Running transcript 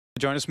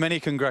Join us. Many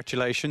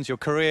congratulations. Your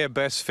career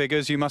best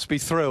figures. You must be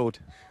thrilled.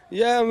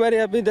 Yeah, I'm very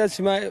happy. That's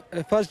my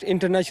first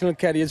international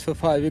carriers for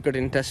 5 wicket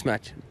in Test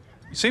match.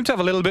 You seem to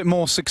have a little bit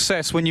more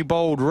success when you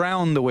bowled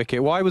round the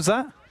wicket. Why was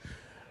that?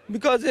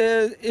 Because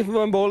if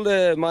my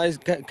ball, my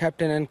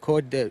captain and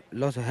coach, they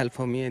lots of help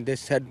for me, and they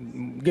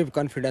said give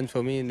confidence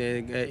for me. And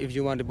if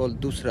you want to bowl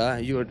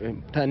dusra, your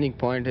turning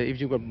point. If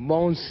you got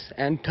bounce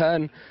and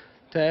turn,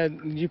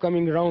 you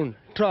coming round.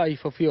 Try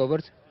for few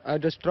overs. I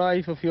just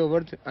try for few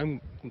overs. I'm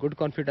good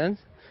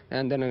confidence,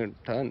 and then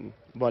I turn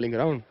bowling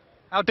around.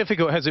 How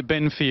difficult has it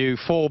been for you?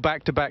 4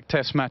 back-to-back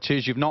Test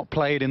matches. You've not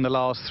played in the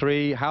last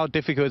 3. How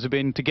difficult has it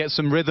been to get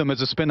some rhythm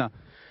as a spinner?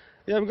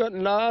 Yeah, I've got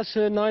last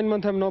 9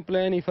 months I'm not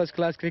playing any first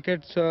class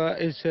cricket, so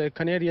is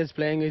Canarias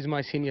playing is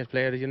my senior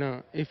player, you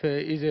know. If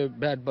he's a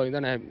bad boy,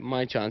 then I have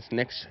my chance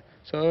next.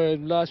 So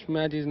last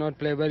match is not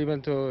play very well,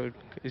 so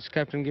his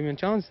captain give me a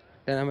chance.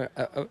 Then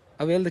I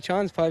avail the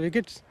chance, 5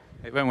 wickets.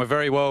 It went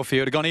very well for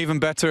you. It would have gone even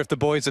better if the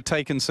boys had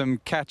taken some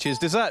catches.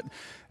 Does that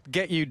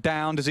get you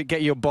down? Does it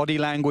get your body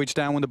language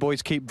down when the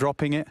boys keep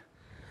dropping it?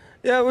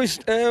 Yeah, we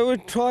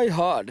try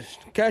hard.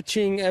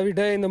 Catching every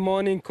day in the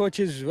morning. Coach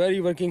is very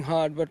working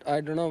hard, but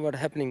I don't know what's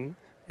happening.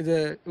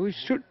 We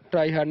should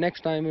try hard.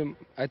 Next time,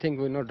 I think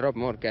we'll not drop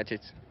more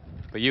catches.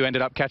 But you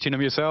ended up catching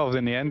them yourselves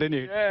in the end, didn't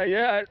you?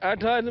 Yeah. I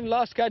tried the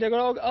last catch. I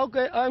go,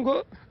 okay, I'm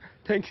good.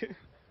 Thank you.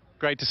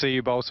 Great to see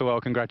you bowl so well.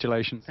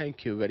 Congratulations.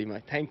 Thank you very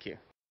much. Thank you.